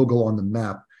every logo on the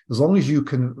map. As long as you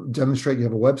can demonstrate you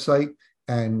have a website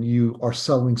and you are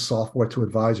selling software to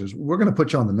advisors, we're going to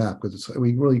put you on the map, because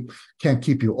we really can't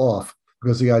keep you off,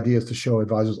 because the idea is to show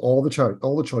advisors all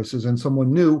the choices, and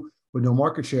someone new with no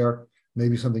market share,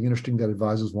 maybe something interesting that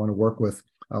advisors want to work with.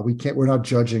 We're not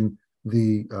judging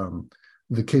the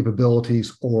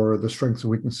capabilities or the strengths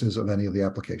and weaknesses of any of the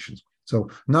applications. So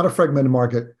not a fragmented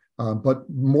market, but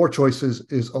more choices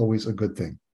is always a good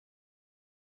thing.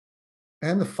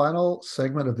 And the final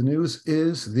segment of the news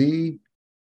is the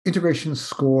integration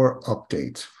score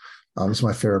update. This is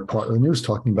my favorite part of the news,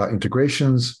 talking about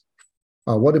integrations.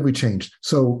 What have we changed?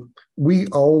 So we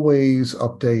always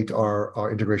update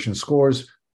our integration scores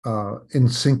in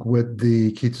sync with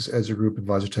the Keatis Ezra Group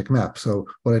WealthTech map. So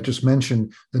what I just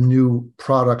mentioned, the new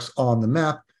products on the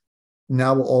map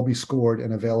now will all be scored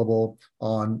and available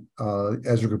on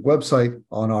Ezra Group website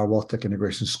on our WealthTech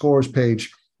integration scores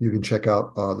page. You can check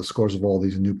out the scores of all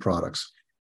these new products.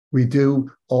 We do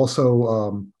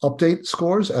also update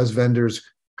scores as vendors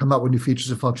come out with new features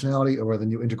and functionality or the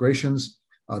new integrations.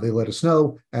 They let us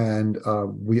know, and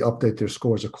we update their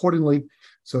scores accordingly.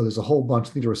 So there's a whole bunch,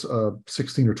 I think there was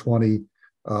 16 or 20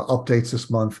 updates this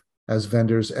month as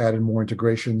vendors added more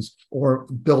integrations or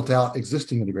built out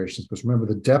existing integrations. Because remember,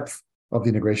 the depth of the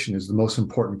integration is the most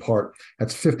important part.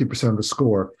 That's 50% of the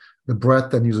score. The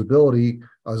breadth and usability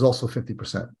is also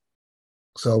 50%.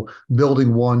 So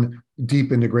building one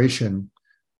deep integration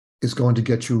is going to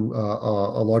get you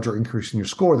a larger increase in your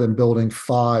score than building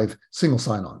 5 single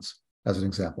sign-ons, as an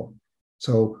example.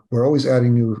 So we're always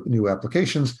adding new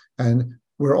applications, and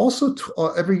we're also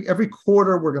every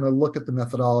quarter we're going to look at the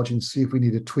methodology and see if we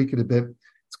need to tweak it a bit.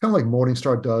 It's kind of like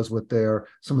Morningstar does with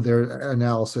some of their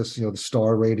analysis. The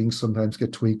star ratings sometimes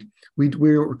get tweaked.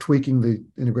 We're tweaking the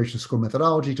integration score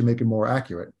methodology to make it more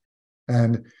accurate,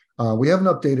 and we haven't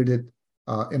updated it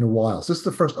in a while. So this is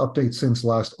the first update since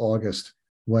last August,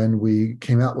 when we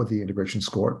came out with the integration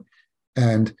score.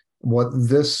 And what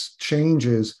this change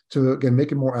is to, again,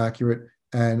 make it more accurate.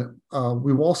 And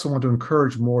we also want to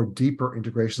encourage more deeper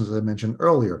integrations, as I mentioned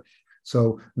earlier.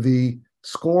 So the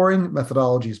scoring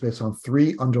methodology is based on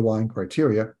 3 underlying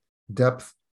criteria: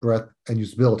 depth, breadth, and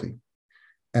usability.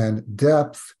 And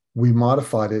depth, we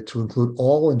modified it to include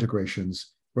all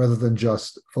integrations rather than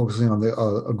just focusing on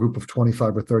a group of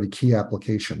 25 or 30 key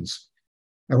applications.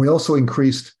 And we also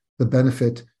increased the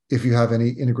benefit if you have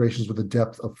any integrations with a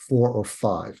depth of 4 or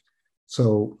 5.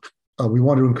 So we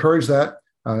want to encourage that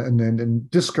and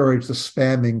discourage the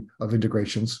spamming of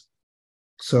integrations.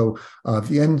 So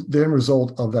the end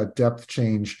result of that depth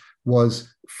change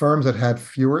was firms that had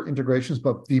fewer integrations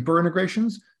but deeper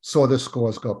integrations saw their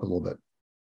scores go up a little bit.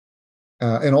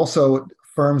 And also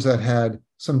firms that had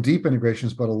some deep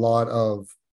integrations but a lot of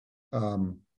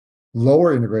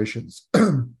lower integrations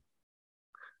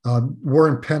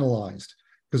weren't penalized.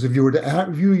 Because if you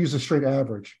use a straight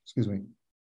average,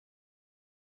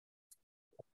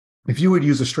 if you would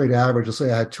use a straight average, let's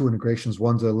say I had 2 integrations,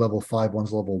 one's a level 5,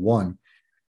 one's level 1,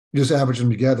 you just average them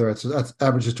together, that's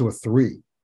averages to a 3.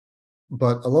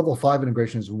 But a level 5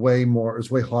 integration is way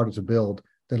harder to build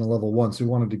than a level 1. So we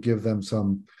wanted to give them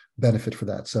some benefit for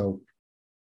that. So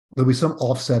there'll be some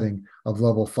offsetting of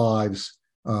level 5s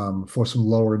for some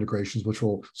lower integrations, which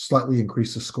will slightly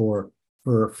increase the score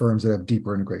for firms that have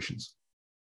deeper integrations.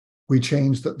 We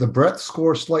changed the breadth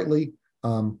score slightly.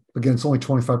 Again, it's only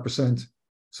 25%,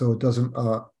 so it doesn't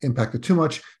impact it too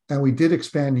much. And we did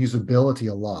expand usability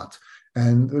a lot.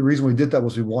 And the reason we did that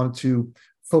was we wanted to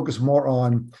focus more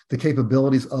on the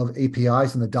capabilities of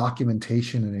APIs and the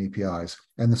documentation in APIs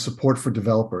and the support for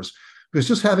developers. Because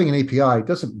just having an API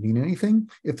doesn't mean anything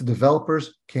if the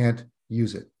developers can't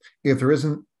use it. If there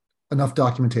isn't enough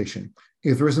documentation,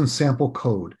 if there isn't sample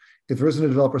code, if there isn't a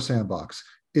developer sandbox,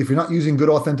 if you're not using good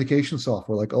authentication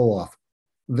software like OAuth,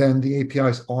 then the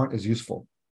APIs aren't as useful.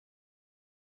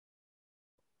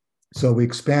 So we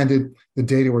expanded the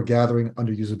data we're gathering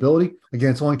under usability.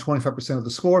 Again, it's only 25% of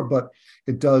the score, but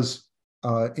it does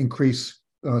increase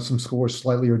some scores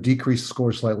slightly or decrease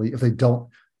scores slightly if they don't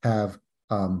have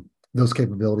those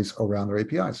capabilities around their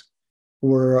APIs.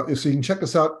 So you can check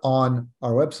us out on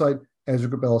our website,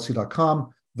 EzraGroupLLC.com.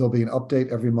 There'll be an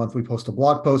update every month. We post a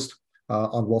blog post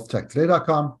on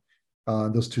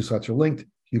WealthTechToday.com. Those 2 sites are linked.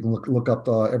 You can look up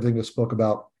everything we spoke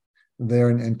about there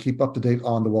and keep up to date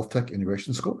on the WealthTech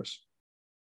integration scores.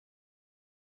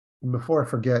 And before I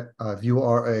forget, if you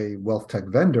are a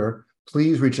WealthTech vendor,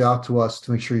 please reach out to us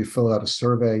to make sure you fill out a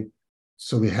survey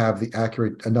so we have the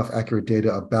enough accurate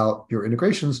data about your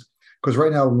integrations. Because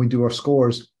right now, when we do our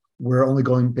scores, we're only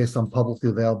going based on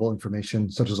publicly available information,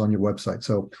 such as on your website.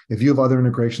 So if you have other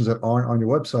integrations that aren't on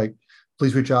your website,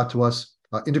 please reach out to us,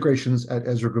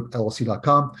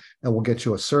 integrations@EzraGroupLLC.com, and we'll get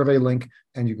you a survey link,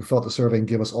 and you can fill out the survey and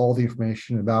give us all the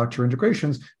information about your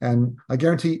integrations. And I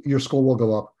guarantee your score will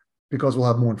go up because we'll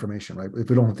have more information, right? If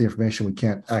we don't have the information, we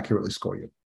can't accurately score you.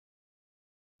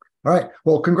 All right.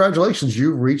 Well, congratulations.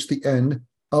 You've reached the end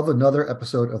of another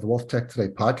episode of the WealthTech Today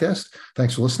podcast.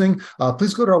 Thanks for listening.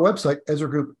 Please go to our website,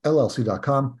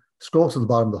 EzraGroupLLC.com, scroll to the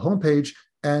bottom of the homepage,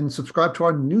 and subscribe to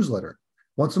our newsletter.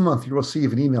 Once a month, you'll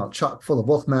receive an email chock full of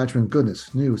wealth management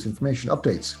goodness, news, information,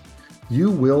 updates.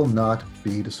 You will not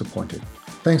be disappointed.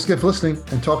 Thanks again for listening,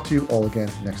 and talk to you all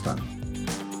again next time.